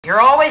You're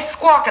always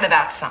squawking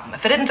about something.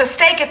 If it isn't the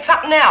steak, it's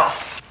something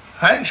else.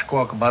 I didn't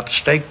squawk about the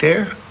steak,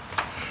 dear.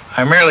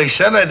 I merely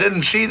said I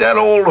didn't see that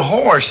old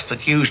horse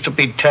that used to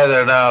be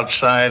tethered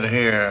outside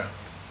here.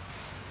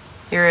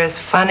 You're as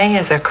funny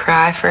as a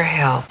cry for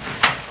help.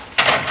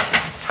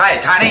 Hi,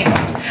 Tiny.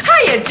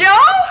 Hiya, Joe.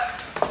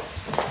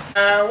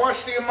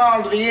 What's the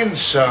amount of the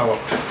insult?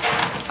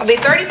 I'll be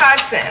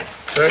 35 cents.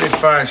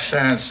 35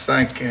 cents,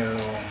 thank you.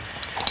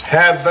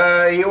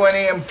 Have you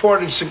any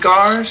imported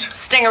cigars?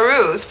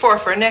 Stingaroos, 4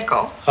 for a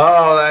nickel.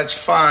 Oh, that's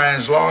fine,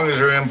 as long as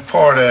they're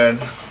imported.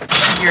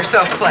 You're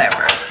so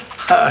clever.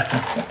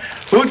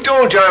 Who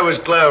told you I was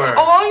clever?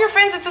 Oh, all your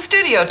friends at the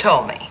studio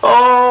told me.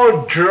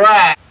 Oh,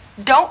 drat.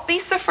 Don't be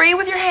so free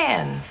with your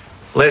hands.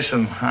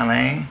 Listen,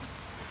 honey.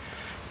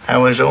 I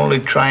was only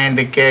trying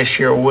to guess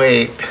your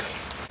weight.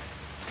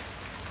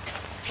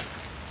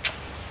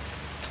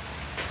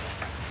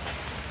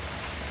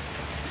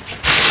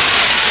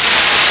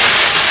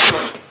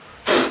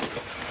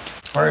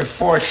 Very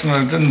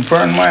fortunate it didn't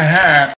burn my hat.